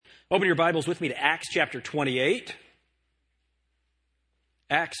Open your Bibles with me to Acts chapter 28.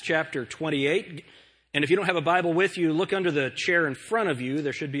 Acts chapter 28. And if you don't have a Bible with you, look under the chair in front of you.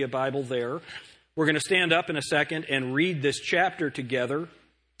 There should be a Bible there. We're going to stand up in a second and read this chapter together.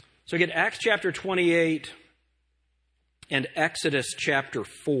 So get Acts chapter 28 and Exodus chapter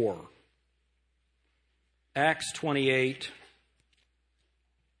 4. Acts 28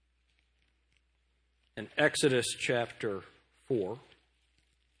 and Exodus chapter 4.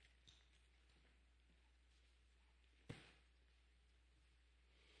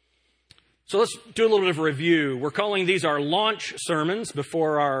 So let's do a little bit of a review. We're calling these our launch sermons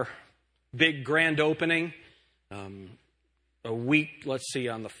before our big grand opening. A week, let's see,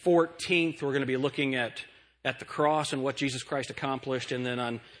 on the 14th, we're going to be looking at the cross and what Jesus Christ accomplished. And then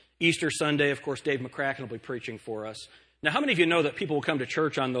on Easter Sunday, of course, Dave McCracken will be preaching for us. Now, how many of you know that people will come to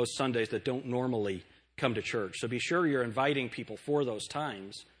church on those Sundays that don't normally come to church? So be sure you're inviting people for those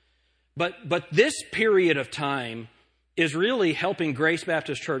times. But this period of time is really helping Grace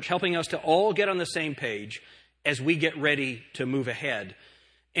Baptist Church, helping us to all get on the same page as we get ready to move ahead.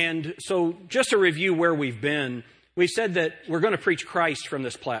 And so just to review where we've been, we said that we're going to preach Christ from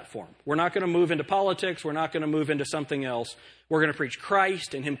this platform. We're not going to move into politics. We're not going to move into something else. We're going to preach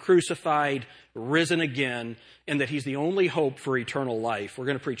Christ and Him crucified, risen again, and that He's the only hope for eternal life. We're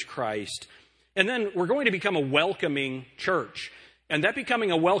going to preach Christ. And then we're going to become a welcoming church. And that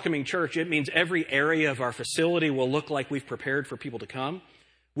becoming a welcoming church, it means every area of our facility will look like we've prepared for people to come.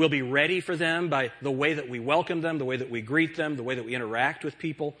 We'll be ready for them by the way that we welcome them, the way that we greet them, the way that we interact with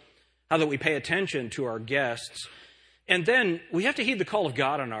people, how that we pay attention to our guests. And then we have to heed the call of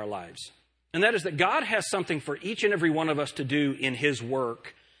God in our lives. And that is that God has something for each and every one of us to do in His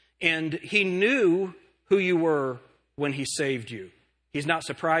work. And He knew who you were when He saved you. He's not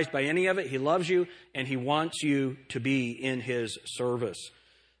surprised by any of it. He loves you, and He wants you to be in His service.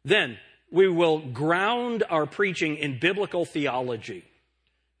 Then we will ground our preaching in biblical theology.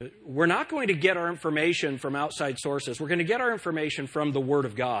 We're not going to get our information from outside sources. We're going to get our information from the Word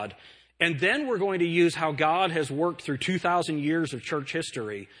of God. And then we're going to use how God has worked through 2,000 years of church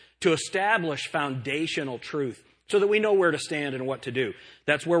history to establish foundational truth so that we know where to stand and what to do.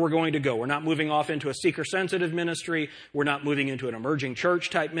 That's where we're going to go. We're not moving off into a seeker-sensitive ministry. We're not moving into an emerging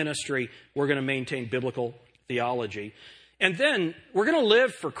church-type ministry. We're going to maintain biblical theology. And then we're going to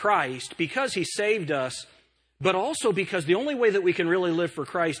live for Christ because He saved us, but also because the only way that we can really live for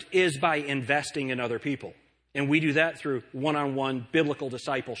Christ is by investing in other people. And we do that through one-on-one biblical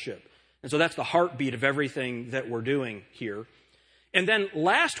discipleship. And so that's the heartbeat of everything that we're doing here. And then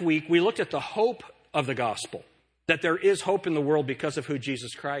last week, we looked at the hope of the gospel, that there is hope in the world because of who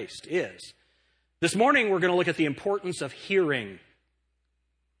Jesus Christ is. This morning, we're going to look at the importance of hearing.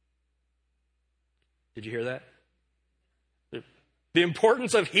 Did you hear that? The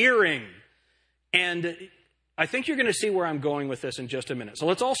importance of hearing. And I think you're going to see where I'm going with this in just a minute. So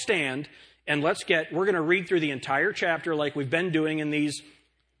let's all stand and we're going to read through the entire chapter like we've been doing in these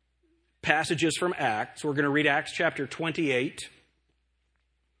passages from Acts. We're going to read Acts chapter 28.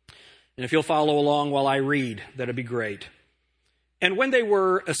 And if you'll follow along while I read, that'd be great. And when they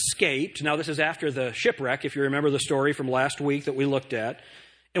were escaped, now this is after the shipwreck, if you remember the story from last week that we looked at.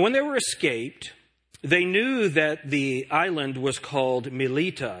 And when they were escaped, they knew that the island was called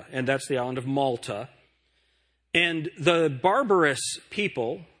Melita, and that's the island of Malta. And the barbarous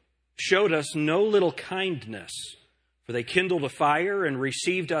people showed us no little kindness, for they kindled a fire and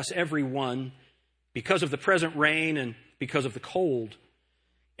received us every one because of the present rain and because of the cold.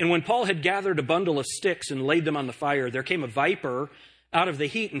 And when Paul had gathered a bundle of sticks and laid them on the fire, there came a viper out of the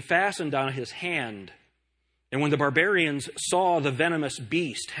heat and fastened on his hand. And when the barbarians saw the venomous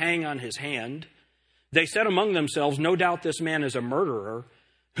beast hang on his hand, they said among themselves, "No doubt this man is a murderer,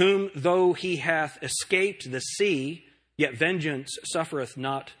 whom though he hath escaped the sea, yet vengeance suffereth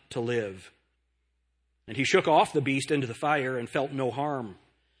not to live." And he shook off the beast into the fire and felt no harm.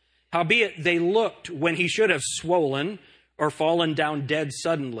 Howbeit they looked when he should have swollen or fallen down dead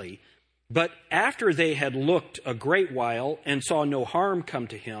suddenly. But after they had looked a great while and saw no harm come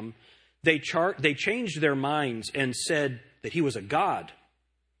to him, they changed their minds and said that he was a god.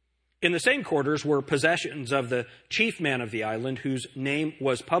 In the same quarters were possessions of the chief man of the island, whose name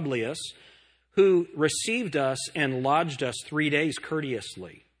was Publius, who received us and lodged us 3 days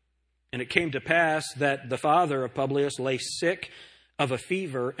courteously. And it came to pass that the father of Publius lay sick of a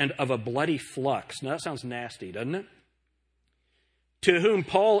fever and of a bloody flux. Now that sounds nasty, doesn't it? To whom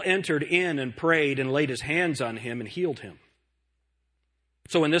Paul entered in and prayed and laid his hands on him and healed him.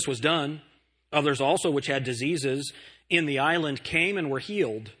 So when this was done, others also which had diseases in the island came and were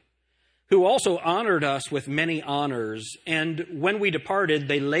healed, who also honored us with many honors, and when we departed,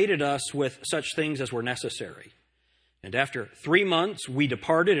 they laded us with such things as were necessary. And after 3 months, we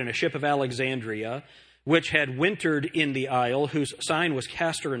departed in a ship of Alexandria, which had wintered in the isle, whose sign was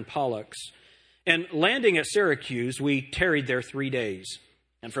Castor and Pollux. And landing at Syracuse, we tarried there 3 days.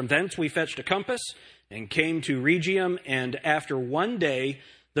 And from thence we fetched a compass and came to Rhegium, and after 1 day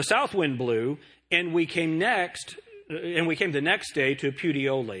the south wind blew, and we came the next day to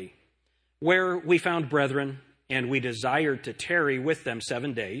Puteoli, where we found brethren, and we desired to tarry with them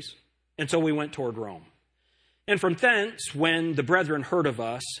 7 days, and so we went toward Rome. And from thence, when the brethren heard of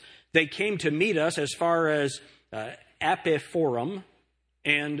us, they came to meet us as far as Apephorum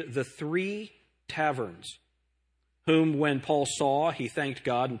and the 3 taverns, whom when Paul saw, he thanked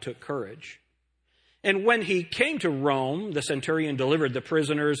God and took courage. And when he came to Rome, the centurion delivered the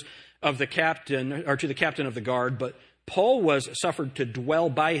prisoners of the captain, or to the captain of the guard, but Paul was suffered to dwell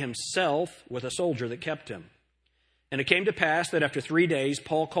by himself with a soldier that kept him. And it came to pass that after 3 days,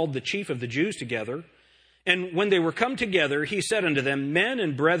 Paul called the chief of the Jews together. And when they were come together, he said unto them, Men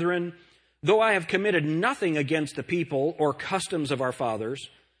and brethren, though I have committed nothing against the people or customs of our fathers,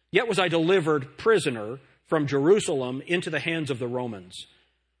 yet was I delivered prisoner from Jerusalem into the hands of the Romans,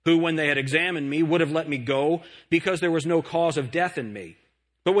 who, when they had examined me, would have let me go, because there was no cause of death in me.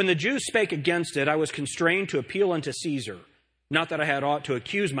 But when the Jews spake against it, I was constrained to appeal unto Caesar, not that I had aught to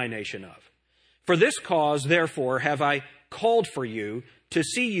accuse my nation of. For this cause, therefore, have I called for you, to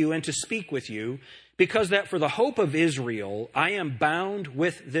see you and to speak with you, because that for the hope of Israel I am bound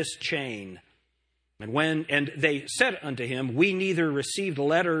with this chain. And they said unto him, We neither received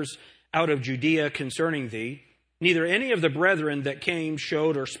letters out of Judea concerning thee, neither any of the brethren that came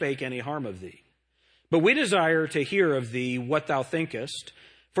showed or spake any harm of thee. But we desire to hear of thee what thou thinkest,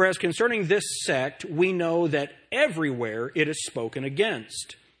 for as concerning this sect we know that everywhere it is spoken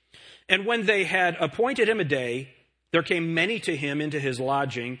against. And when they had appointed him a day, there came many to him into his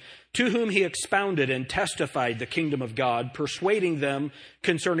lodging, to whom he expounded and testified the kingdom of God, persuading them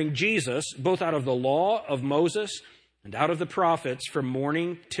concerning Jesus, both out of the law of Moses and out of the prophets, from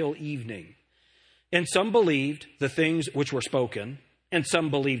morning till evening. And some believed the things which were spoken, and some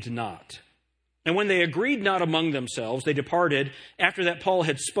believed not. And when they agreed not among themselves, they departed, after that Paul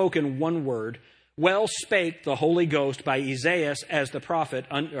had spoken one word. Well spake the Holy Ghost by Isaiah the prophet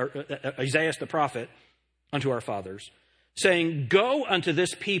unto our fathers, saying, Go unto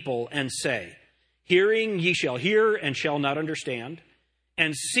this people and say, Hearing ye shall hear and shall not understand,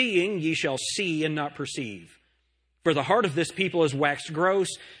 and seeing ye shall see and not perceive. For the heart of this people is waxed gross,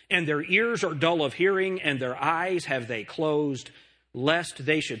 and their ears are dull of hearing, and their eyes have they closed, lest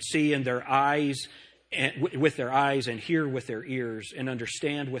they should see with their eyes, and hear with their ears, and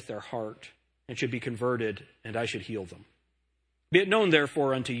understand with their heart, and should be converted, and I should heal them. Be it known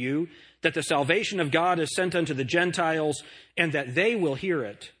therefore unto you, that the salvation of God is sent unto the Gentiles, and that they will hear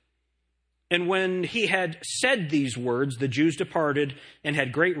it. And when he had said these words, the Jews departed, and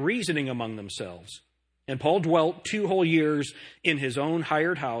had great reasoning among themselves. And Paul dwelt 2 whole years in his own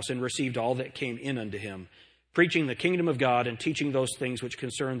hired house, and received all that came in unto him, preaching the kingdom of God, and teaching those things which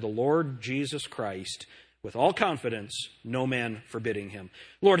concern the Lord Jesus Christ, with all confidence, no man forbidding him.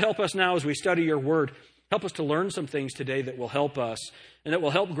 Lord, help us now as we study your word. Help us to learn some things today that will help us, and that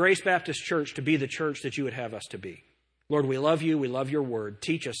will help Grace Baptist Church to be the church that you would have us to be. Lord, we love you. We love your word.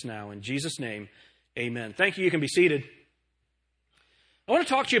 Teach us now. In Jesus' name, amen. Thank you. You can be seated. I want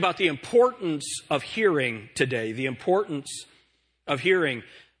to talk to you about the importance of hearing today, the importance of hearing.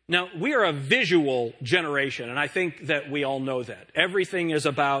 Now, we are a visual generation, and I think that we all know that. Everything is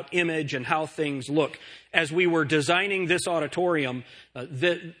about image and how things look. As we were designing this auditorium,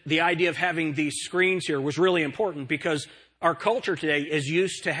 the idea of having these screens here was really important, because our culture today is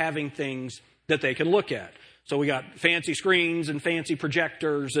used to having things that they can look at. So we got fancy screens and fancy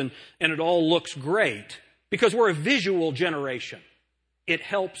projectors, and it all looks great because we're a visual generation. It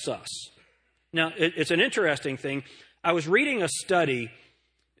helps us. Now, it's an interesting thing. I was reading a study.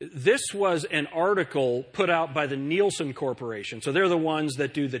 This was an article put out by the Nielsen Corporation. So they're the ones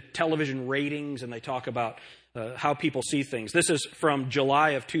that do the television ratings, and they talk about how people see things. This is from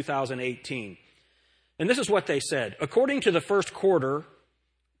July of 2018. And this is what they said. According to the first quarter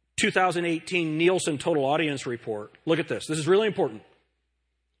 2018 Nielsen Total Audience Report, look at this. This is really important.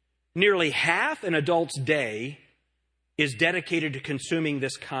 Nearly half an adult's day is dedicated to consuming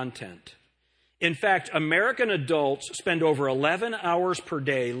this content. In fact, American adults spend over 11 hours per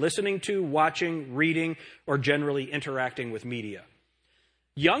day listening to, watching, reading, or generally interacting with media.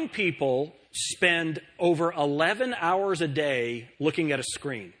 Young people spend over 11 hours a day looking at a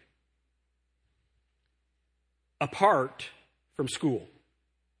screen, apart from school.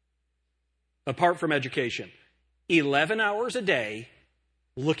 apart from education. 11 hours a day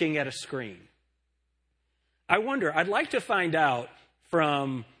looking at a screen. I wonder, I'd like to find out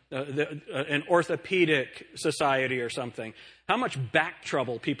from an orthopedic society or something how much back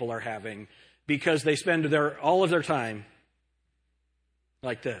trouble people are having because they spend all of their time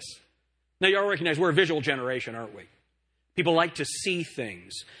like this. Now, you all recognize we're a visual generation, aren't we? People like to see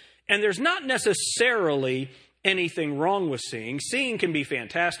things. And there's not necessarily anything wrong with seeing. Seeing can be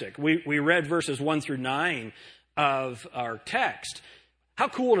fantastic. We read verses 1 through 9 of our text. How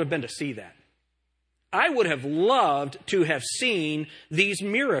cool would it have been to see that? I would have loved to have seen these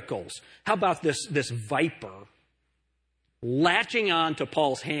miracles. How about this viper latching on to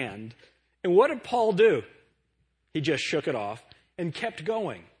Paul's hand? And what did Paul do? He just shook it off and kept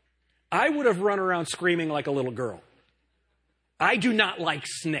going. I would have run around screaming like a little girl. I do not like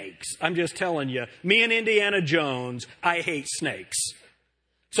snakes. I'm just telling you, me and Indiana Jones, I hate snakes.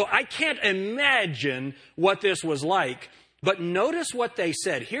 So I can't imagine what this was like. But notice what they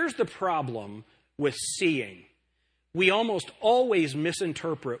said. Here's the problem with seeing. We almost always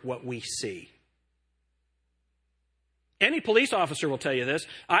misinterpret what we see. Any police officer will tell you this.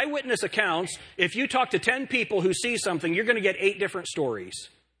 Eyewitness accounts, if you talk to 10 people who see something, you're going to get 8 different stories.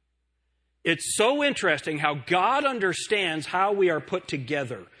 It's so interesting how God understands how we are put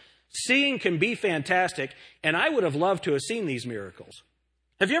together. Seeing can be fantastic, and I would have loved to have seen these miracles.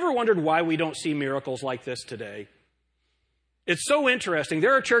 Have you ever wondered why we don't see miracles like this today? It's so interesting.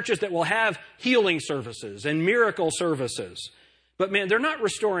 There are churches that will have healing services and miracle services. But man, they're not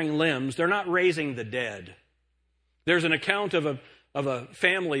restoring limbs. They're not raising the dead. There's an account of a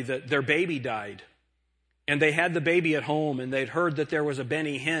family that their baby died. And they had the baby at home, and they'd heard that there was a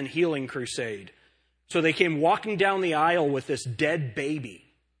Benny Hinn healing crusade. So they came walking down the aisle with this dead baby.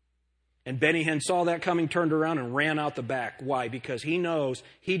 And Benny Hinn saw that coming, turned around, and ran out the back. Why? Because he knows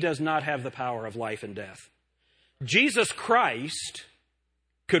he does not have the power of life and death. Jesus Christ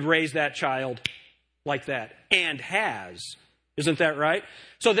could raise that child like that, and has. Isn't that right?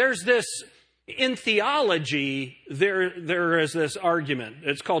 So there's this, in theology, there is this argument.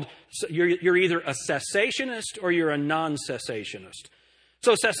 It's called, you're either a cessationist or you're a non-cessationist.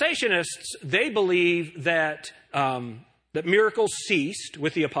 So cessationists, they believe that miracles ceased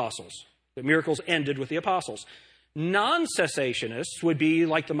with the apostles, that miracles ended with the apostles. Non-cessationists would be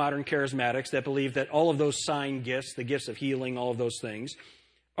like the modern charismatics that believe that all of those sign gifts, the gifts of healing, all of those things,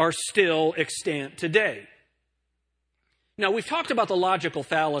 are still extant today. Now, we've talked about the logical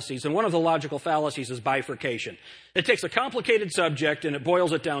fallacies, and one of the logical fallacies is bifurcation. It takes a complicated subject and it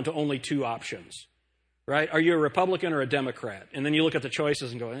boils it down to only 2 options, right? Are you a Republican or a Democrat? And then you look at the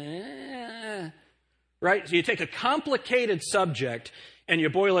choices and go, right? So you take a complicated subject and you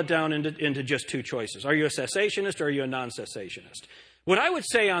boil it down into just 2 choices. Are you a cessationist or are you a non-cessationist? What I would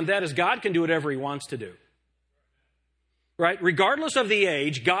say on that is God can do whatever he wants to do. Right? Regardless of the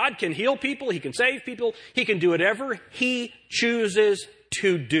age, God can heal people, he can save people, he can do whatever he chooses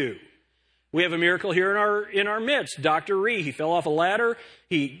to do. We have a miracle here in our midst. Dr. Ree, he fell off a ladder,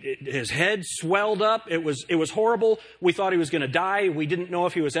 his head swelled up, it was horrible. We thought he was going to die. We didn't know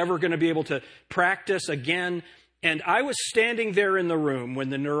if he was ever going to be able to practice again. And I was standing there in the room when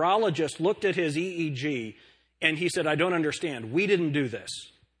the neurologist looked at his EEG and he said, I don't understand. We didn't do this.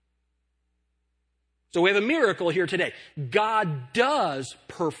 So we have a miracle here today. God does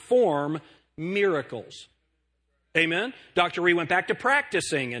perform miracles. Amen? Dr. Ree went back to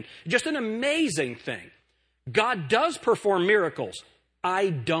practicing, and just an amazing thing. God does perform miracles. I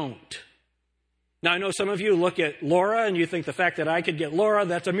don't. Now, I know some of you look at Laura and you think the fact that I could get Laura,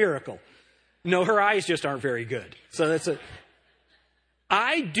 that's a miracle. No, her eyes just aren't very good. So that's it.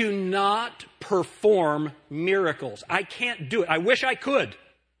 I do not perform miracles. I can't do it. I wish I could.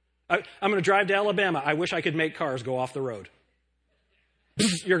 I'm going to drive to Alabama. I wish I could make cars go off the road.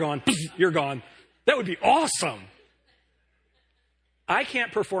 You're gone. You're gone. That would be awesome. I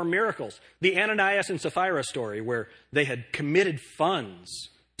can't perform miracles. The Ananias and Sapphira story where they had committed funds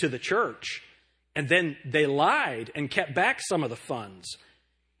to the church and then they lied and kept back some of the funds.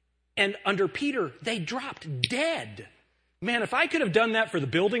 And under Peter, they dropped dead. Man, if I could have done that for the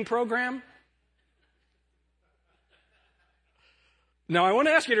building program. Now, I want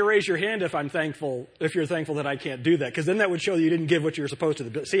to ask you to raise your hand if you're thankful that I can't do that, because then that would show you didn't give what you were supposed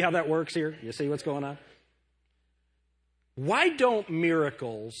to. See how that works here? You see what's going on? Why don't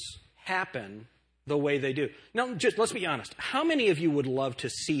miracles happen the way they do? Now, just let's be honest. How many of you would love to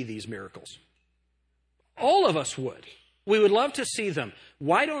see these miracles? All of us would. We would love to see them.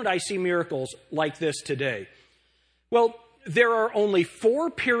 Why don't I see miracles like this today? Well, there are only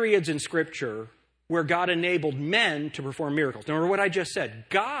 4 periods in Scripture where God enabled men to perform miracles. Remember what I just said.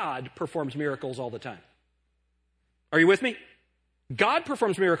 God performs miracles all the time. Are you with me? God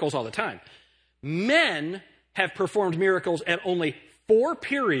performs miracles all the time. Men have performed miracles at only 4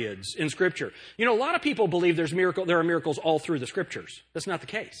 periods in Scripture. You know, a lot of people believe there are miracles all through the Scriptures. That's not the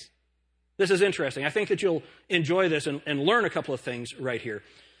case. This is interesting. I think that you'll enjoy this and learn a couple of things right here.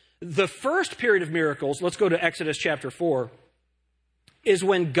 The first period of miracles, let's go to Exodus chapter 4, is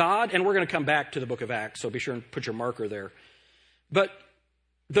when God, and we're going to come back to the book of Acts, so be sure and put your marker there. But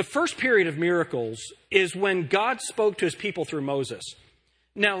the first period of miracles is when God spoke to his people through Moses.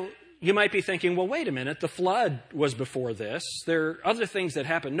 Now, you might be thinking, well, wait a minute, the flood was before this. There are other things that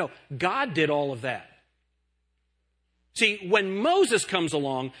happened. No, God did all of that. See, when Moses comes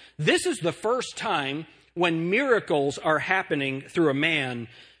along, this is the first time when miracles are happening through a man.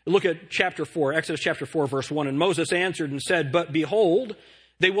 Look at chapter 4, Exodus chapter 4, verse 1. And Moses answered and said, "But behold,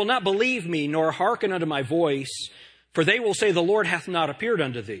 they will not believe me, nor hearken unto my voice, for they will say, the Lord hath not appeared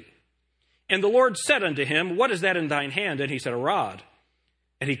unto thee. And the Lord said unto him, What is that in thine hand? And he said, A rod.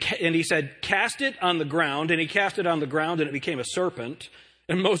 And he said, Cast it on the ground. And he cast it on the ground, and it became a serpent.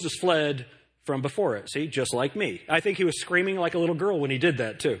 And Moses fled from before it." See, just like me. I think he was screaming like a little girl when he did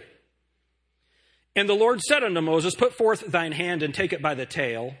that too. "And the Lord said unto Moses, Put forth thine hand and take it by the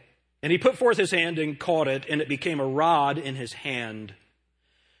tail. And he put forth his hand and caught it, and it became a rod in his hand,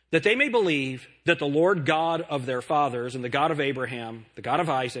 that they may believe that the Lord God of their fathers, and the God of Abraham, the God of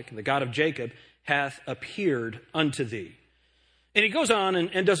Isaac, and the God of Jacob, hath appeared unto thee." And he goes on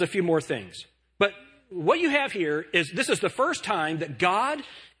and does a few more things. But what you have here is, this is the first time that God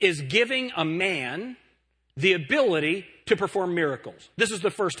is giving a man the ability to perform miracles. This is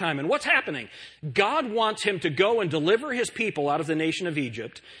the first time. And what's happening? God wants him to go and deliver his people out of the nation of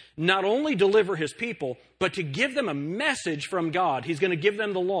Egypt. Not only deliver his people, but to give them a message from God. He's going to give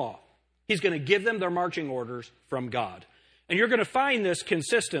them the law. He's going to give them their marching orders from God. And you're going to find this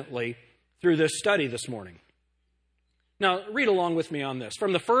consistently through this study this morning. Now, read along with me on this.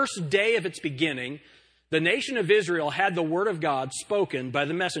 From the first day of its beginning, the nation of Israel had the word of God spoken by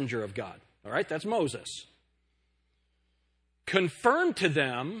the messenger of God. All right, that's Moses. Confirmed to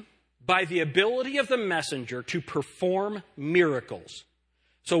them by the ability of the messenger to perform miracles.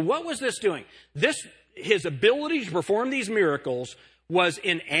 So what was this doing? His ability to perform these miracles was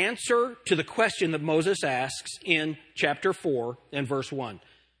in answer to the question that Moses asks in chapter 4 and verse 1.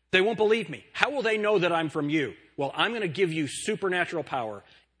 They won't believe me. How will they know that I'm from you? Well, I'm going to give you supernatural power,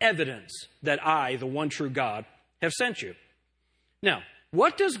 evidence that I, the one true God, have sent you. Now,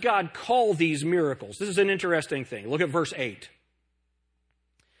 what does God call these miracles? This is an interesting thing. Look at verse 8.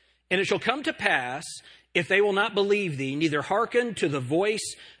 "And it shall come to pass, if they will not believe thee, neither hearken to the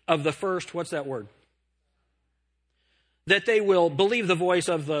voice of the first," what's that word? "That they will believe the voice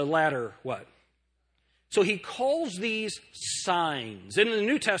of the latter," what? So he calls these signs. And in the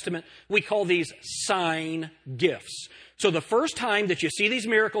New Testament, we call these sign gifts. So the first time that you see these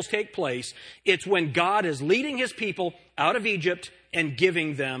miracles take place, it's when God is leading his people out of Egypt and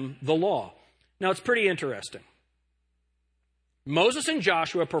giving them the law. Now, it's pretty interesting. Moses and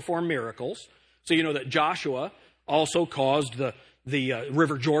Joshua performed miracles. So you know that Joshua also caused the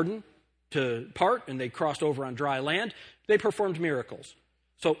River Jordan to part, and they crossed over on dry land. They performed miracles.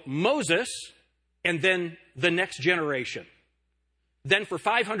 So Moses, and then the next generation. Then for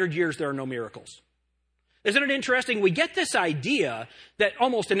 500 years, there are no miracles. Isn't it interesting? We get this idea that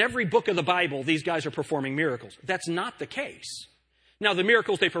almost in every book of the Bible, these guys are performing miracles. That's not the case. Now, the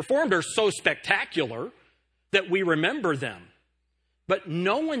miracles they performed are so spectacular that we remember them. But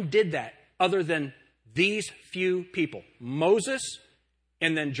no one did that other than these few people, Moses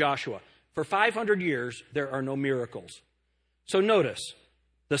and then Joshua. For 500 years, there are no miracles. So notice,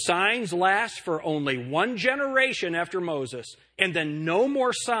 the signs last for only one generation after Moses, and then no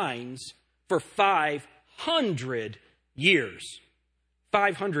more signs for 500 years.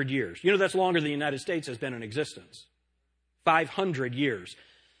 500 years. You know, that's longer than the United States has been in existence. 500 years.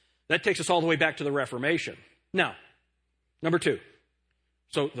 That takes us all the way back to the Reformation. Now, number 2.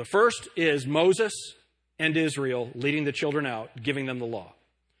 So the first is Moses and Israel leading the children out, giving them the law.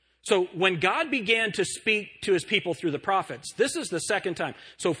 So when God began to speak to his people through the prophets, this is the second time.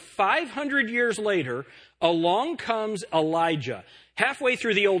 So 500 years later, along comes Elijah. Halfway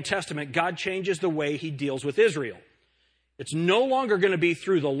through the Old Testament, God changes the way he deals with Israel. It's no longer going to be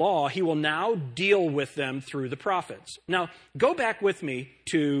through the law. He will now deal with them through the prophets. Now, go back with me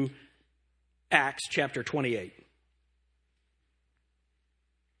to Acts chapter 28.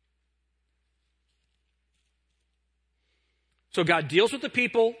 So God deals with the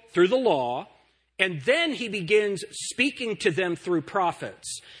people through the law, and then he begins speaking to them through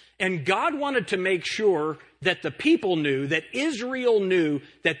prophets. And God wanted to make sure that the people knew, that Israel knew,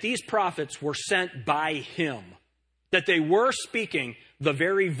 that these prophets were sent by him, that they were speaking the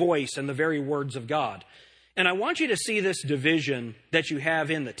very voice and the very words of God. And I want you to see this division that you have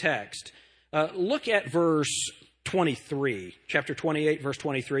in the text. Look at verse 23, chapter 28, verse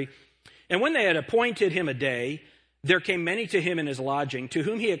 23. And when they had appointed him a day, there came many to him in his lodging, to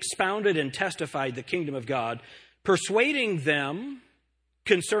whom he expounded and testified the kingdom of God, persuading them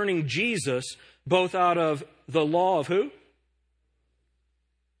concerning Jesus, both out of the law of who?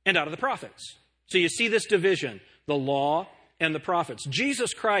 And out of the prophets. So you see this division, the law and the prophets.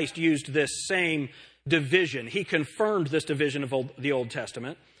 Jesus Christ used this same division. He confirmed this division of the Old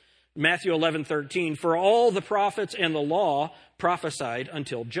Testament. Matthew 11:13, for all the prophets and the law prophesied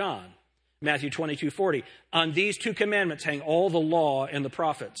until John. Matthew 22:40, on these two commandments hang all the law and the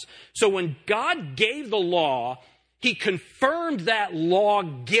prophets. So when God gave the law, he confirmed that law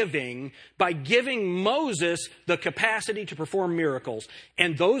giving by giving Moses the capacity to perform miracles.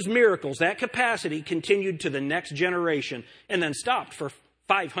 And those miracles, that capacity, continued to the next generation and then stopped for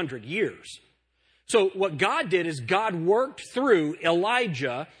 500 years. So what God did is God worked through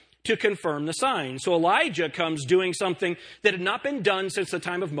Elijah to confirm the signs. So Elijah comes doing something that had not been done since the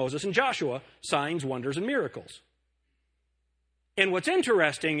time of Moses and Joshua, signs, wonders, and miracles. And what's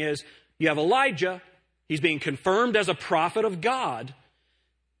interesting is you have Elijah, he's being confirmed as a prophet of God,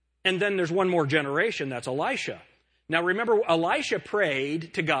 and then there's one more generation, that's Elisha. Now remember, Elisha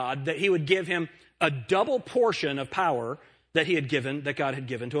prayed to God that he would give him a double portion of power that God had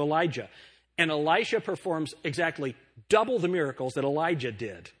given to Elijah. And Elisha performs exactly double the miracles that Elijah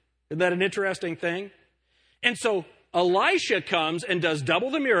did. Isn't that an interesting thing? And so Elisha comes and does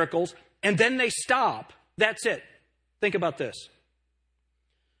double the miracles, and then they stop. That's it. Think about this.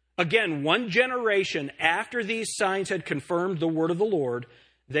 Again, one generation after these signs had confirmed the word of the Lord,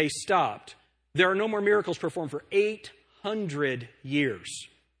 they stopped. There are no more miracles performed for 800 years.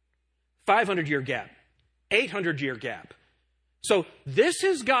 500-year gap. 800-year gap. So this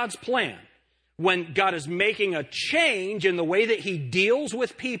is God's plan. When God is making a change in the way that he deals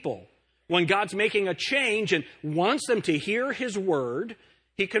with people, when God's making a change and wants them to hear his word,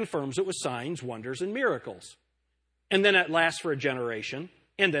 he confirms it with signs, wonders, and miracles. And then it lasts for a generation,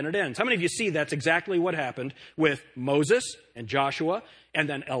 and then it ends. How many of you see that's exactly what happened with Moses and Joshua, and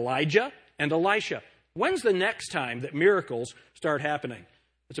then Elijah and Elisha? When's the next time that miracles start happening?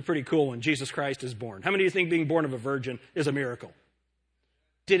 It's a pretty cool one. Jesus Christ is born. How many of you think being born of a virgin is a miracle?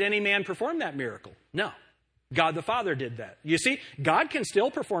 Did any man perform that miracle? No. God the Father did that. You see, God can still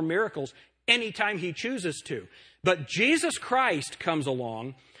perform miracles anytime he chooses to. But Jesus Christ comes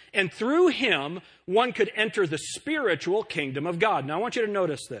along, and through him, one could enter the spiritual kingdom of God. Now, I want you to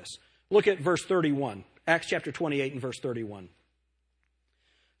notice this. Look at verse 31, Acts chapter 28 and verse 31.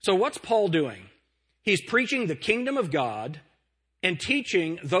 So what's Paul doing? He's preaching the kingdom of God and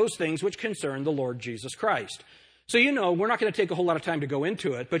teaching those things which concern the Lord Jesus Christ. So you know, we're not going to take a whole lot of time to go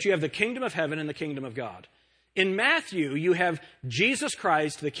into it, but you have the kingdom of heaven and the kingdom of God. In Matthew, you have Jesus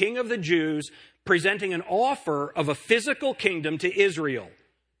Christ, the King of the Jews, presenting an offer of a physical kingdom to Israel.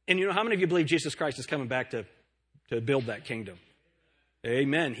 And you know, how many of you believe Jesus Christ is coming back to build that kingdom?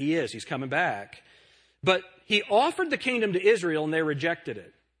 Amen. He is. He's coming back. But he offered the kingdom to Israel, and they rejected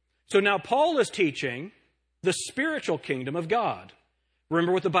it. So now Paul is teaching the spiritual kingdom of God.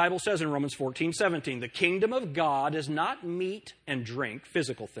 Remember what the Bible says in Romans 14:17. The kingdom of God is not meat and drink,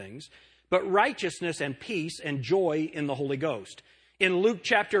 physical things, but righteousness and peace and joy in the Holy Ghost. In Luke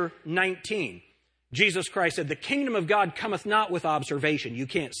chapter 19, Jesus Christ said, the kingdom of God cometh not with observation. You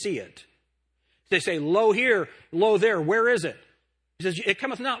can't see it. They say, lo here, lo there. Where is it? He says, it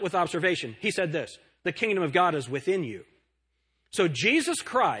cometh not with observation. He said this, the kingdom of God is within you. So Jesus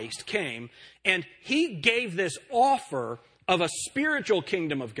Christ came and he gave this offer of a spiritual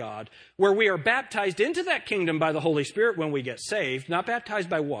kingdom of God where we are baptized into that kingdom by the Holy Spirit when we get saved, not baptized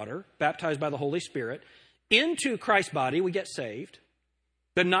by water, baptized by the Holy Spirit, into Christ's body, we get saved.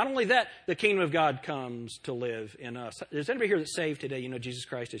 But not only that, the kingdom of God comes to live in us. Is anybody here that's saved today? You know Jesus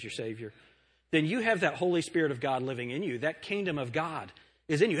Christ is your Savior. Then you have that Holy Spirit of God living in you. That kingdom of God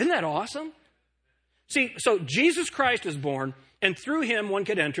is in you. Isn't that awesome? See, so Jesus Christ is born, and through him one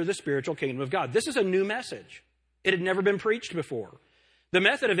could enter the spiritual kingdom of God. This is a new message. It had never been preached before. The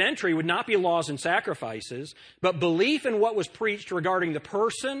method of entry would not be laws and sacrifices, but belief in what was preached regarding the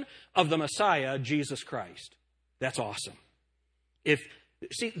person of the Messiah, Jesus Christ. That's awesome.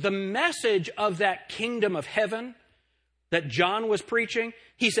 See, the message of that kingdom of heaven that John was preaching,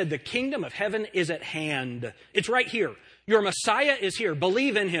 he said the kingdom of heaven is at hand. It's right here. Your Messiah is here.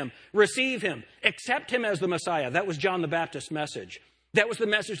 Believe in him. Receive him. Accept him as the Messiah. That was John the Baptist's message. That was the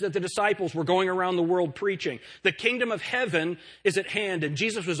message that the disciples were going around the world preaching. The kingdom of heaven is at hand, and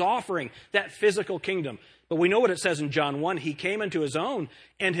Jesus was offering that physical kingdom. But we know what it says in John 1. He came into his own,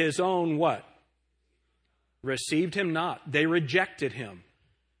 and his own what? Received him not. They rejected him.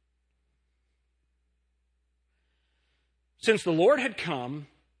 Since the Lord had come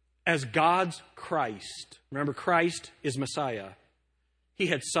as God's Christ, remember Christ is Messiah, he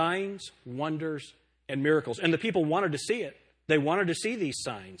had signs, wonders, and miracles. And the people wanted to see it. They wanted to see these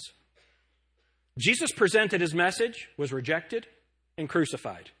signs. Jesus presented his message, was rejected, and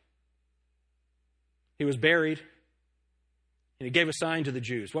crucified. He was buried, and he gave a sign to the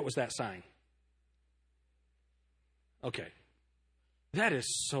Jews. What was that sign? Okay. That is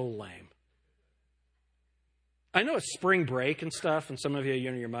so lame. I know it's spring break and stuff, and some of you,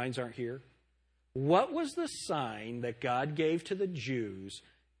 your minds aren't here. What was the sign that God gave to the Jews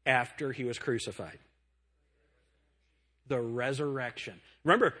after he was crucified? The resurrection.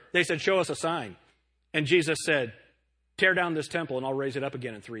 Remember, they said, show us a sign. And Jesus said, tear down this temple and I'll raise it up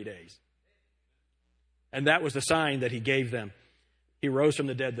again in 3 days. And that was the sign that he gave them. He rose from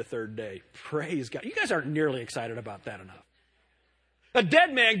the dead the third day. Praise God. You guys aren't nearly excited about that enough. A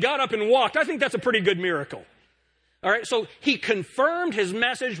dead man got up and walked. I think that's a pretty good miracle. All right, so he confirmed his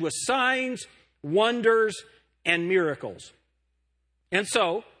message with signs, wonders, and miracles. And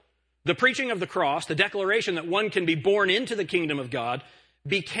so, the preaching of the cross, the declaration that one can be born into the kingdom of God,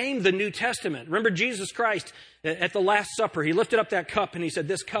 became the New Testament. Remember Jesus Christ at the Last Supper, he lifted up that cup and he said,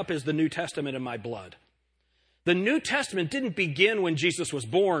 this cup is the New Testament in my blood. The New Testament didn't begin when Jesus was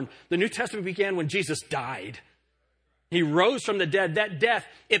born. The New Testament began when Jesus died. He rose from the dead. That death,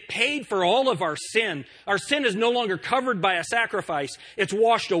 it paid for all of our sin. Our sin is no longer covered by a sacrifice. It's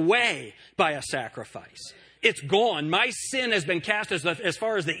washed away by a sacrifice. It's gone. My sin has been cast as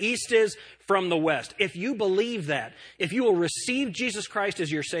far as the east is from the west. If you believe that, if you will receive Jesus Christ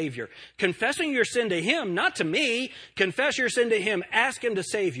as your Savior, confessing your sin to him, not to me, confess your sin to him, ask him to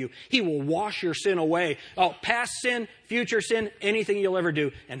save you. He will wash your sin away. Oh, past sin, future sin, anything you'll ever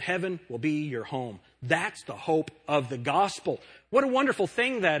do, and heaven will be your home. That's the hope of the gospel. What a wonderful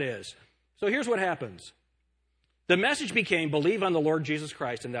thing that is. So here's what happens. The message became, believe on the Lord Jesus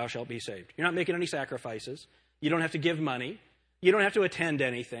Christ and thou shalt be saved. You're not making any sacrifices. You don't have to give money. You don't have to attend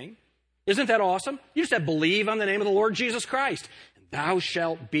anything. Isn't that awesome? You just have to believe on the name of the Lord Jesus Christ and thou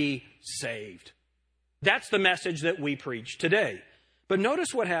shalt be saved. That's the message that we preach today. But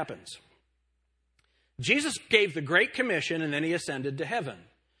notice what happens. Jesus gave the Great Commission and then he ascended to heaven.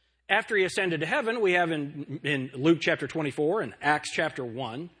 After he ascended to heaven, we have in Luke chapter 24 and Acts chapter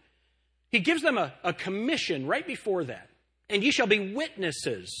 1, he gives them a commission right before that. And ye shall be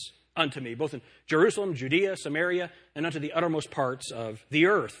witnesses unto me, both in Jerusalem, Judea, Samaria, and unto the uttermost parts of the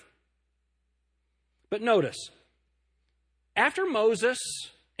earth. But notice, after Moses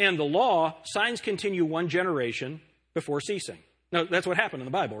and the law, signs continue one generation before ceasing. Now, that's what happened in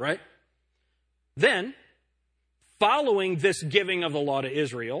the Bible, right? Then, following this giving of the law to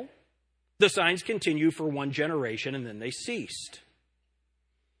Israel, the signs continue for one generation and then they ceased.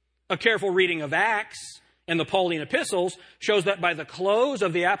 A careful reading of Acts and the Pauline epistles shows that by the close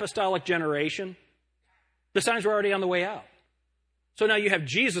of the apostolic generation, the signs were already on the way out. So now you have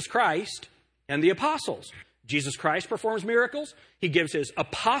Jesus Christ and the apostles. Jesus Christ performs miracles. He gives his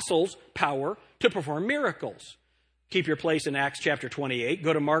apostles power to perform miracles. Keep your place in Acts chapter 28.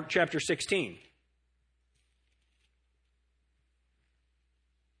 Go to Mark chapter 16.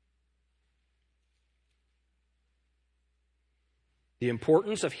 The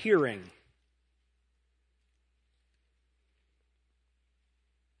importance of hearing.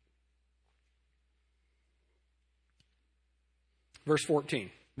 Verse 14.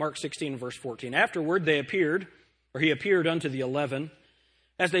 Mark 16, verse 14. Afterward he appeared unto the 11,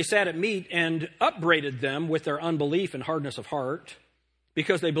 as they sat at meat, and upbraided them with their unbelief and hardness of heart,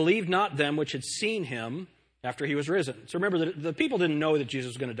 because they believed not them which had seen him after he was risen. So remember, the people didn't know that Jesus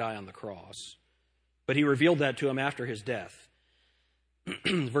was going to die on the cross, but he revealed that to them after his death.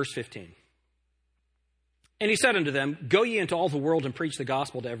 Verse 15. And he said unto them, go ye into all the world and preach the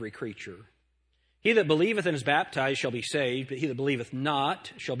gospel to every creature. He that believeth and is baptized shall be saved, but he that believeth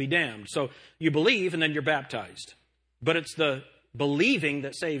not shall be damned. So you believe and then you're baptized. But it's the believing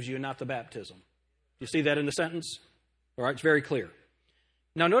that saves you, not the baptism. You see that in the sentence? All right, it's very clear.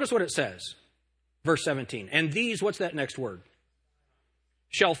 Now notice what it says. Verse 17. And these, what's that next word?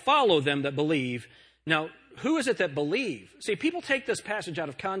 Shall follow them that believe. Now, who is it that believe? See, people take this passage out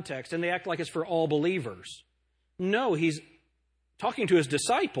of context and they act like it's for all believers. No, he's talking to his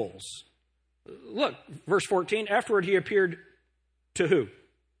disciples. Look, verse 14, afterward he appeared to who?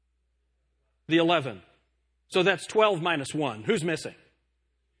 The 11. So that's 12 minus 1. Who's missing?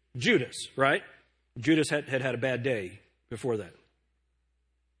 Judas, right? Judas had a bad day before that.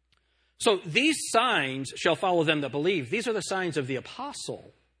 So these signs shall follow them that believe. These are the signs of the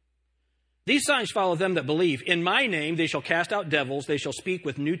apostle. These signs follow them that believe. In my name they shall cast out devils. They shall speak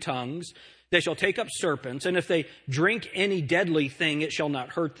with new tongues. They shall take up serpents. And if they drink any deadly thing, it shall not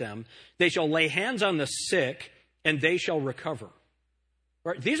hurt them. They shall lay hands on the sick, and they shall recover.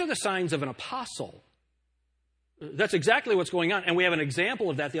 Right? These are the signs of an apostle. That's exactly what's going on. And we have an example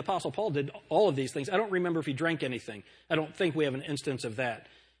of that. The Apostle Paul did all of these things. I don't remember if he drank anything. I don't think we have an instance of that.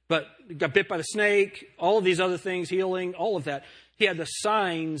 But got bit by the snake, all of these other things, healing, all of that. He had the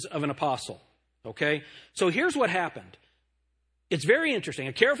signs of an apostle. Okay? So here's what happened. It's very interesting.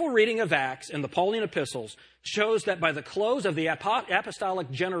 A careful reading of Acts and the Pauline epistles shows that by the close of the apostolic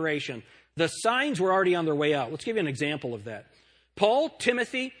generation, the signs were already on their way out. Let's give you an example of that. Paul,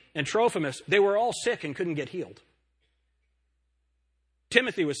 Timothy, and Trophimus, they were all sick and couldn't get healed.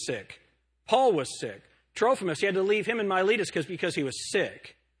 Timothy was sick. Paul was sick. Trophimus, he had to leave him in Miletus because he was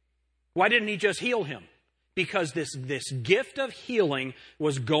sick. Why didn't he just heal him? Because this gift of healing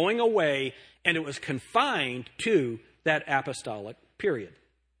was going away, and it was confined to that apostolic period.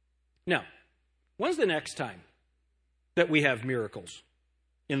 Now, when's the next time that we have miracles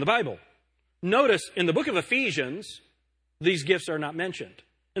in the Bible? Notice in the book of Ephesians, these gifts are not mentioned.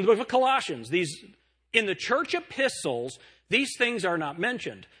 In the book of Colossians, in the church epistles, these things are not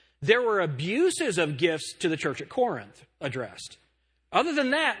mentioned. There were abuses of gifts to the church at Corinth addressed. Other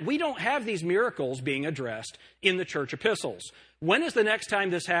than that, we don't have these miracles being addressed in the church epistles. When is the next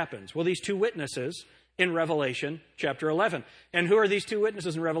time this happens? Well, these two witnesses in Revelation chapter 11. And who are these two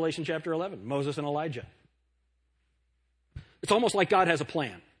witnesses in Revelation chapter 11? Moses and Elijah. It's almost like God has a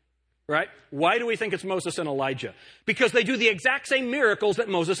plan, right? Why do we think it's Moses and Elijah? Because they do the exact same miracles that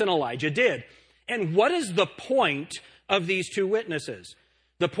Moses and Elijah did. And what is the point of these two witnesses?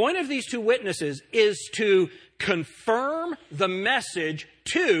 The point of these two witnesses is to confirm the message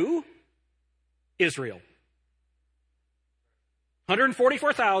to Israel.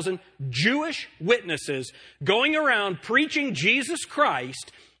 144,000 Jewish witnesses going around preaching Jesus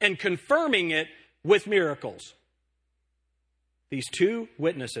Christ and confirming it with miracles. These two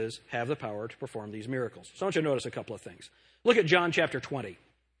witnesses have the power to perform these miracles. So I want you to notice a couple of things. Look at John chapter 20.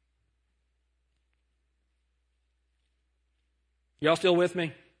 Y'all still with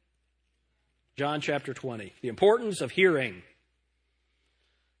me? John chapter 20. The importance of hearing.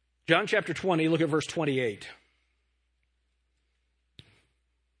 John chapter 20, look at verse 28.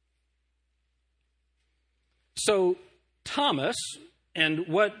 So Thomas, and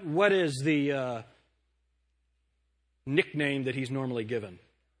what is the nickname that he's normally given?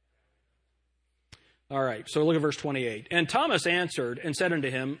 All right, so look at verse 28. And Thomas answered and said unto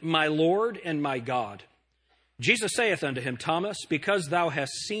him, My Lord and my God. Jesus saith unto him, Thomas, because thou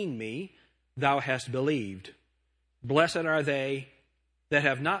hast seen me, thou hast believed. Blessed are they that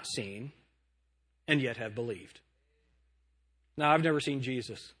have not seen and yet have believed. Now, I've never seen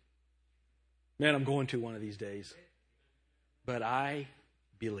Jesus. Man, I'm going to one of these days. But I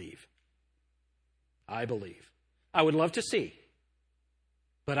believe. I believe. I would love to see,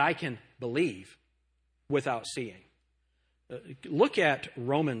 but I can believe without seeing. Look at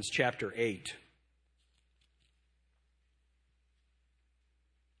Romans chapter 8.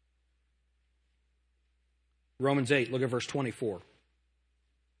 Romans 8, look at verse 24.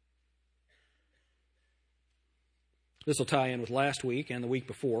 This will tie in with last week and the week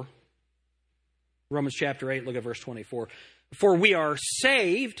before. Romans chapter 8, look at verse 24. For we are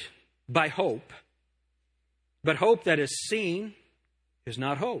saved by hope, but hope that is seen is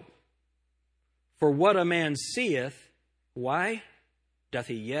not hope. For what a man seeth, why doth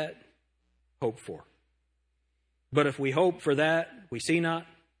he yet hope for? But if we hope for that we see not,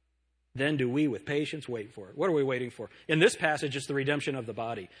 then do we with patience wait for it. What are we waiting for? In this passage, it's the redemption of the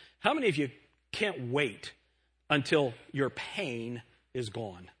body. How many of you can't wait until your pain is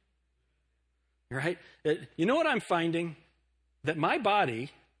gone? Right? You know what I'm finding? That my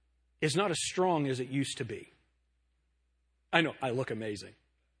body is not as strong as it used to be. I know, I look amazing.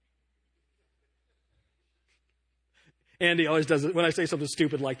 Andy always does it. When I say something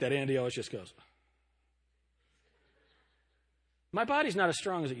stupid like that, Andy always just goes, my body's not as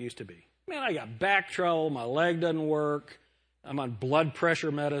strong as it used to be. Man, I got back trouble. My leg doesn't work. I'm on blood pressure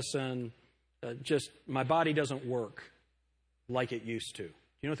medicine. My body doesn't work like it used to.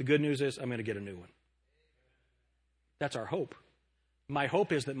 You know what the good news is? I'm going to get a new one. That's our hope. My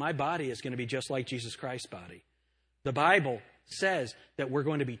hope is that my body is going to be just like Jesus Christ's body. The Bible says that we're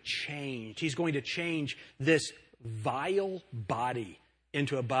going to be changed. He's going to change this vile body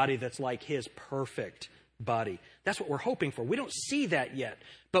into a body that's like His perfect body. That's what we're hoping for. We don't see that yet,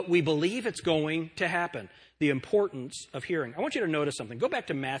 but we believe it's going to happen. The importance of hearing. I want you to notice something. Go back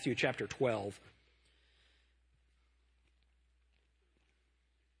to Matthew chapter 12.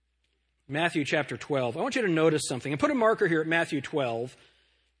 Matthew chapter 12. I want you to notice something. And put a marker here at Matthew 12,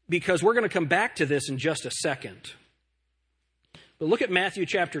 because we're going to come back to this in just a second. But look at Matthew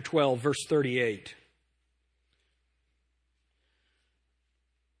chapter 12, verse 38.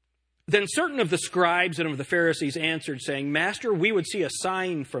 Then certain of the scribes and of the Pharisees answered, saying, Master, we would see a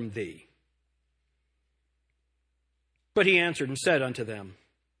sign from thee. But he answered and said unto them,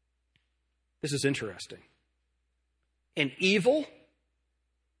 this is interesting, an evil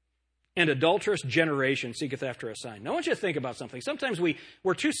and adulterous generation seeketh after a sign. Now I want you to think about something. Sometimes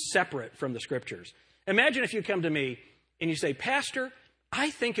we're too separate from the Scriptures. Imagine if you come to me and you say, Pastor,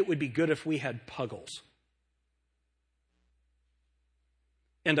 I think it would be good if we had puggles.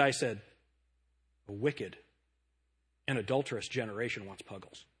 And I said, a wicked and adulterous generation wants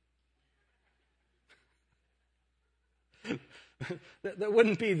puggles. That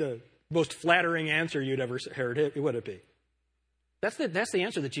wouldn't be the most flattering answer you'd ever heard, would it be? That's the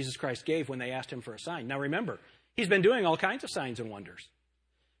answer that Jesus Christ gave when they asked him for a sign. Now remember, he's been doing all kinds of signs and wonders.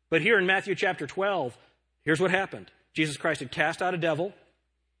 But here in Matthew chapter 12, here's what happened. Jesus Christ had cast out a devil,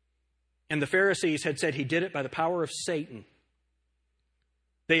 and the Pharisees had said he did it by the power of Satan.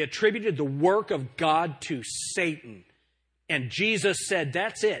 They attributed the work of God to Satan. And Jesus said,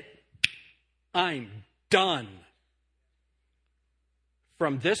 that's it. I'm done.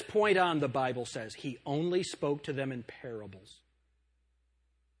 From this point on, the Bible says, he only spoke to them in parables.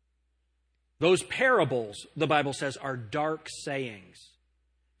 Those parables, the Bible says, are dark sayings.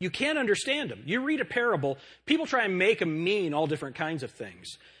 You can't understand them. You read a parable, people try and make them mean all different kinds of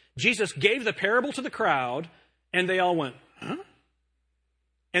things. Jesus gave the parable to the crowd, and they all went, huh?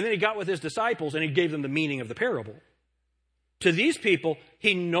 And then he got with his disciples, and he gave them the meaning of the parable. To these people,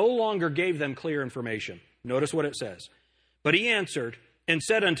 he no longer gave them clear information. Notice what it says. But he answered and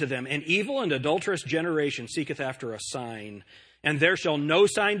said unto them, an evil and adulterous generation seeketh after a sign, and there shall no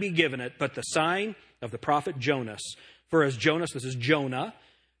sign be given it, but the sign of the prophet Jonas. For as Jonas, this is Jonah,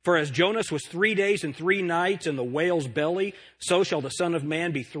 for as Jonas was 3 days and 3 nights in the whale's belly, so shall the Son of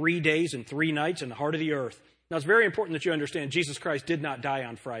Man be 3 days and 3 nights in the heart of the earth. Now it's very important that you understand Jesus Christ did not die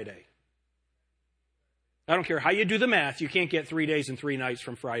on Friday. I don't care how you do the math, you can't get 3 days and 3 nights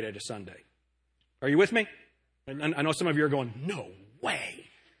from Friday to Sunday. Are you with me? I know some of you are going, no way.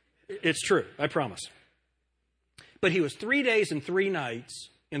 It's true, I promise. But he was 3 days and 3 nights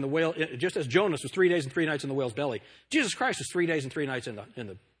in the whale, just as Jonas was 3 days and 3 nights in the whale's belly. Jesus Christ was 3 days and 3 nights in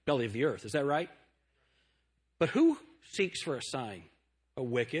the belly of the earth. Is that right? But who seeks for a sign? A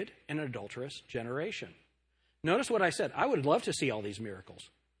wicked and adulterous generation. Notice what I said. I would love to see all these miracles.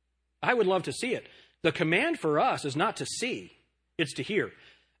 I would love to see it. The command for us is not to see, it's to hear.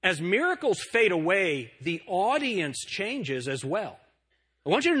 As miracles fade away, the audience changes as well. I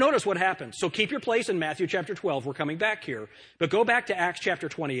want you to notice what happens. So keep your place in Matthew chapter 12. We're coming back here. But go back to Acts chapter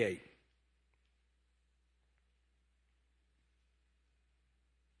 28.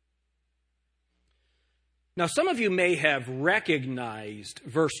 Now, some of you may have recognized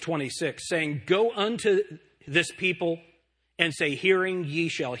verse 26, saying, go unto this people and say, hearing ye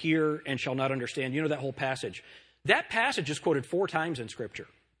shall hear and shall not understand. You know that whole passage. That passage is quoted 4 times in Scripture.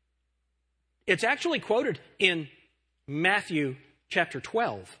 It's actually quoted in Matthew chapter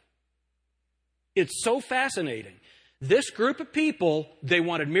 12. It's so fascinating. This group of people, they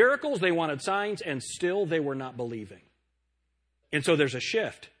wanted miracles, they wanted signs, and still they were not believing. And so there's a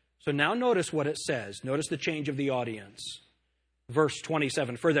shift. So now notice what it says. Notice the change of the audience. Verse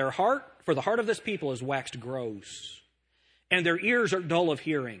 27, for the heart of this people is waxed gross, and their ears are dull of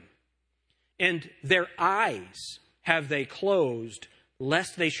hearing, and their eyes have they closed,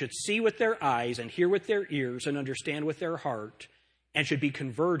 lest they should see with their eyes and hear with their ears and understand with their heart, and should be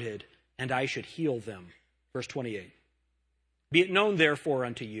converted, and I should heal them. Verse 28. Be it known, therefore,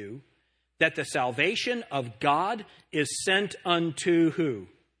 unto you, that the salvation of God is sent unto who?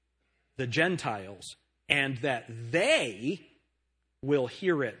 The Gentiles, and that they will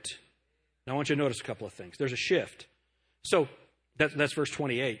hear it. Now, I want you to notice a couple of things. There's a shift. So, that's verse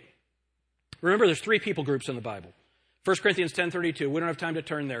 28. Remember, there's 3 people groups in the Bible. 1 Corinthians 10:32, we don't have time to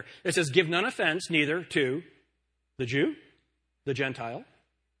turn there. It says, give none offense, neither to the Jew, the Gentile,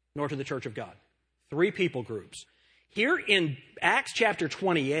 nor to the church of God. 3 people groups. Here in Acts chapter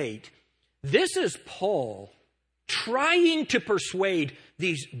 28, this is Paul trying to persuade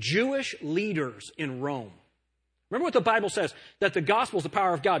these Jewish leaders in Rome. Remember what the Bible says, that the gospel is the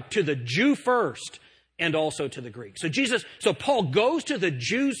power of God to the Jew first, and also to the Greeks. So Paul goes to the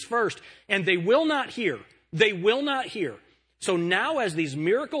Jews first, and they will not hear. They will not hear. So now as these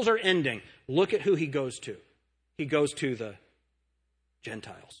miracles are ending, look at who he goes to. He goes to the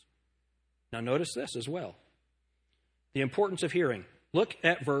Gentiles. Now notice this as well. The importance of hearing. Look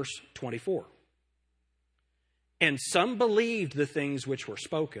at verse 24. And some believed the things which were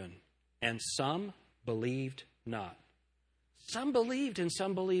spoken, and some believed not. Some believed and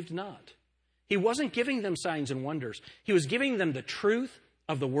some believed not. He wasn't giving them signs and wonders. He was giving them the truth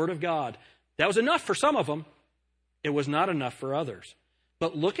of the Word of God. That was enough for some of them. It was not enough for others.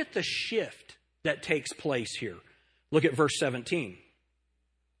 But look at the shift that takes place here. Look at verse 17.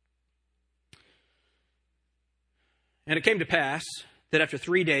 And it came to pass that after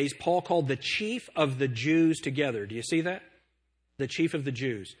 3 days, Paul called the chief of the Jews together. Do you see that? The chief of the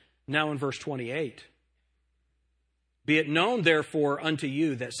Jews. Now in verse 28. Be it known, therefore, unto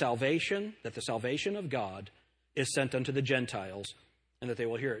you that the salvation of God is sent unto the Gentiles, and that they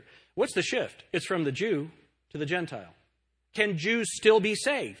will hear it. What's the shift? It's from the Jew to the Gentile. Can Jews still be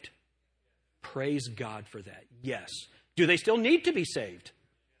saved? Praise God for that. Yes. Do they still need to be saved?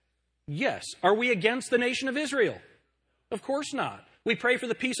 Yes. Are we against the nation of Israel? Of course not. We pray for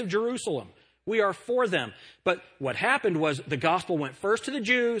the peace of Jerusalem. We are for them. But what happened was the gospel went first to the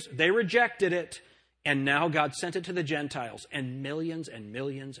Jews. They rejected it. And now God sent it to the Gentiles. And millions and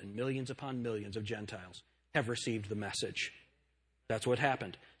millions and millions upon millions of Gentiles have received the message. That's what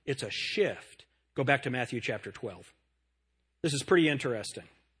happened. It's a shift. Go back to Matthew chapter 12. This is pretty interesting.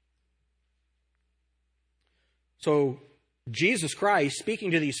 So Jesus Christ, speaking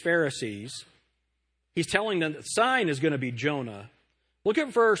to these Pharisees, he's telling them that the sign is going to be Jonah. Look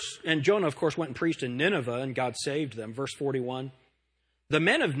at and Jonah, of course, went and preached in Nineveh, and God saved them. Verse 41. The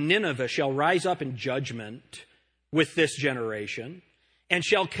men of Nineveh shall rise up in judgment with this generation, and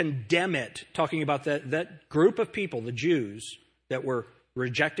shall condemn it, talking about that group of people, the Jews, that were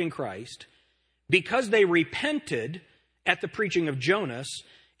rejecting Christ, because they repented at the preaching of Jonas.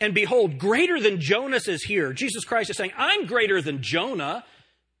 And behold, greater than Jonas is here. Jesus Christ is saying, I'm greater than Jonah.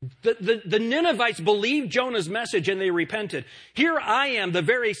 The Ninevites believed Jonah's message and they repented. Here I am, the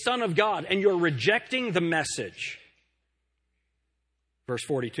very Son of God, and you're rejecting the message. Verse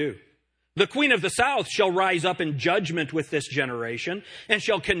 42. The queen of the south shall rise up in judgment with this generation, and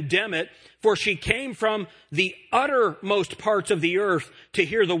shall condemn it, for she came from the uttermost parts of the earth to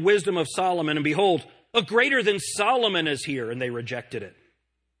hear the wisdom of Solomon. And behold, a greater than Solomon is here. And they rejected it.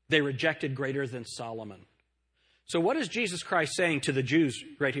 They rejected greater than Solomon. So what is Jesus Christ saying to the Jews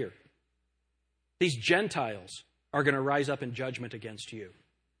right here? These Gentiles are going to rise up in judgment against you.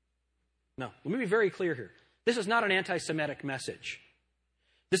 No, let me be very clear here. This is not an anti-Semitic message.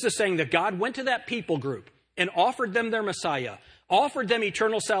 This is saying that God went to that people group and offered them their Messiah, offered them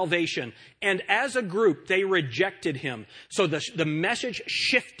eternal salvation, and as a group, they rejected him. So the message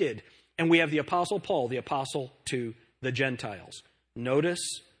shifted, and we have the Apostle Paul, the apostle to the Gentiles.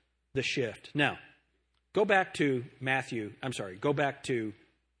 Notice the shift. Now, go back to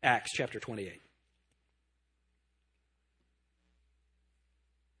Acts chapter 28.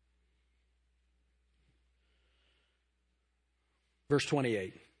 Verse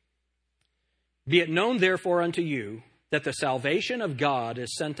 28. Be it known therefore unto you that the salvation of God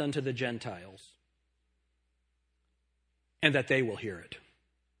is sent unto the Gentiles, and that they will hear it.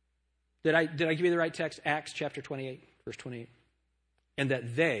 Did I give you the right text? Acts chapter 28, verse 28. And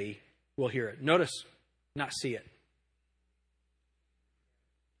that they will hear it. Notice, not see it.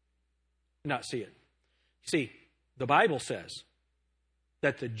 Not see it. See, the Bible says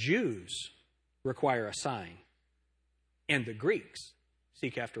that the Jews require a sign, and the Greeks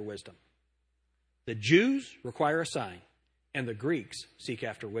seek after wisdom. The Jews require a sign, and the Greeks seek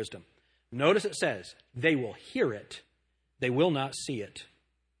after wisdom. Notice it says, they will hear it, they will not see it.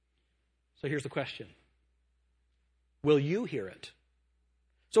 So here's the question. Will you hear it?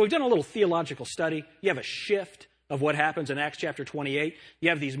 So we've done a little theological study. You have a shift of what happens in Acts chapter 28. You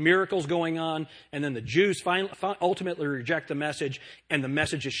have these miracles going on, and then the Jews ultimately reject the message, and the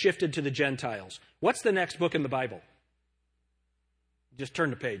message is shifted to the Gentiles. What's the next book in the Bible? Just turn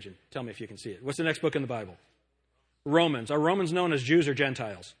the page and tell me if you can see it. What's the next book in the Bible? Romans. Are Romans known as Jews or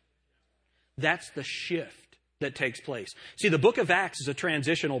Gentiles? That's the shift that takes place. See, the book of Acts is a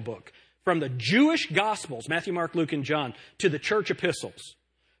transitional book. From the Jewish Gospels, Matthew, Mark, Luke, and John, to the church epistles.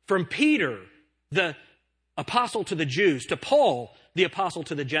 From Peter, the apostle to the Jews, to Paul, the apostle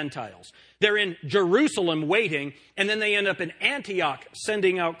to the Gentiles. They're in Jerusalem waiting, and then they end up in Antioch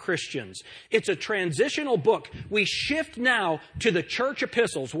sending out Christians. It's a transitional book. We shift now to the church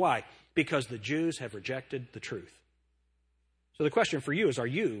epistles. Why? Because the Jews have rejected the truth. So the question for you is, are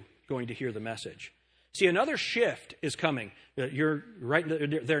you going to hear the message? See, another shift is coming. You're right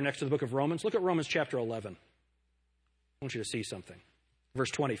there next to the book of Romans. Look at Romans chapter 11. I want you to see something.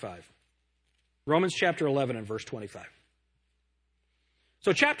 Verse 25. Romans chapter 11 and verse 25.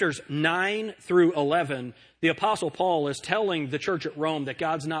 So chapters 9 through 11, the Apostle Paul is telling the church at Rome that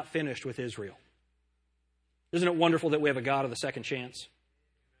God's not finished with Israel. Isn't it wonderful that we have a God of the second chance?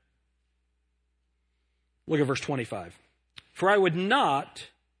 Look at verse 25. For I would not,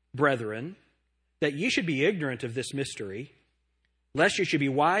 brethren, that ye should be ignorant of this mystery, lest you should be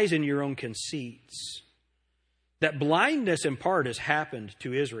wise in your own conceits, that blindness in part has happened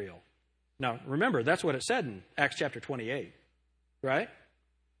to Israel. Now, remember, that's what it said in Acts chapter 28, right?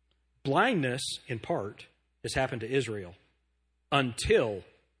 Blindness in part has happened to Israel until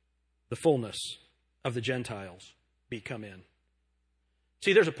the fullness of the Gentiles be come in.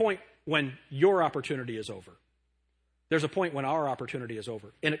 See, there's a point when your opportunity is over. There's a point when our opportunity is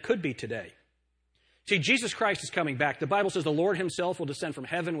over, and it could be today. See, Jesus Christ is coming back. The Bible says the Lord himself will descend from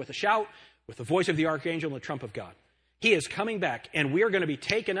heaven with a shout, with the voice of the archangel and the trump of God. He is coming back, and we are going to be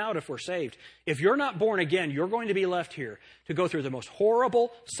taken out if we're saved. If you're not born again, you're going to be left here to go through the most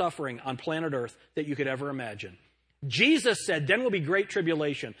horrible suffering on planet Earth that you could ever imagine. Jesus said, then will be great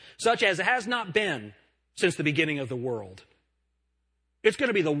tribulation, such as has not been since the beginning of the world. It's going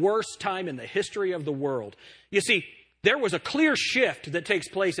to be the worst time in the history of the world. You see, there was a clear shift that takes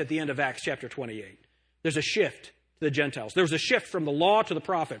place at the end of Acts chapter 28. There's a shift to the Gentiles. There was a shift from the law to the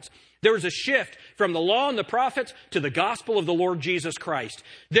prophets. There was a shift from the law and the prophets to the gospel of the Lord Jesus Christ.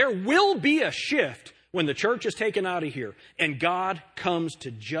 There will be a shift when the church is taken out of here and God comes to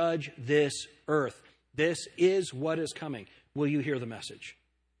judge this earth. This is what is coming. Will you hear the message?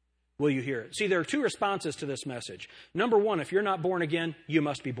 Will you hear it? See, there are two responses to this message. Number one, if you're not born again, you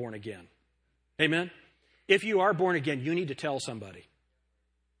must be born again. Amen? If you are born again, you need to tell somebody.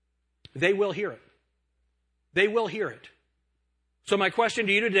 They will hear it. They will hear it. So my question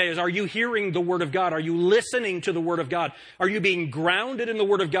to you today is, are you hearing the Word of God? Are you listening to the Word of God? Are you being grounded in the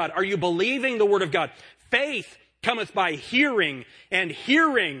Word of God? Are you believing the Word of God? Faith cometh by hearing, and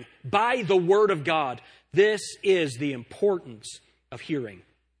hearing by the Word of God. This is the importance of hearing.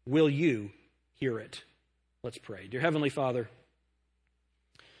 Will you hear it? Let's pray. Dear Heavenly Father,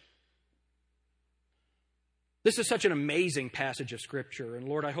 this is such an amazing passage of Scripture. And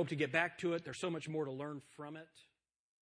Lord, I hope to get back to it. There's so much more to learn from it.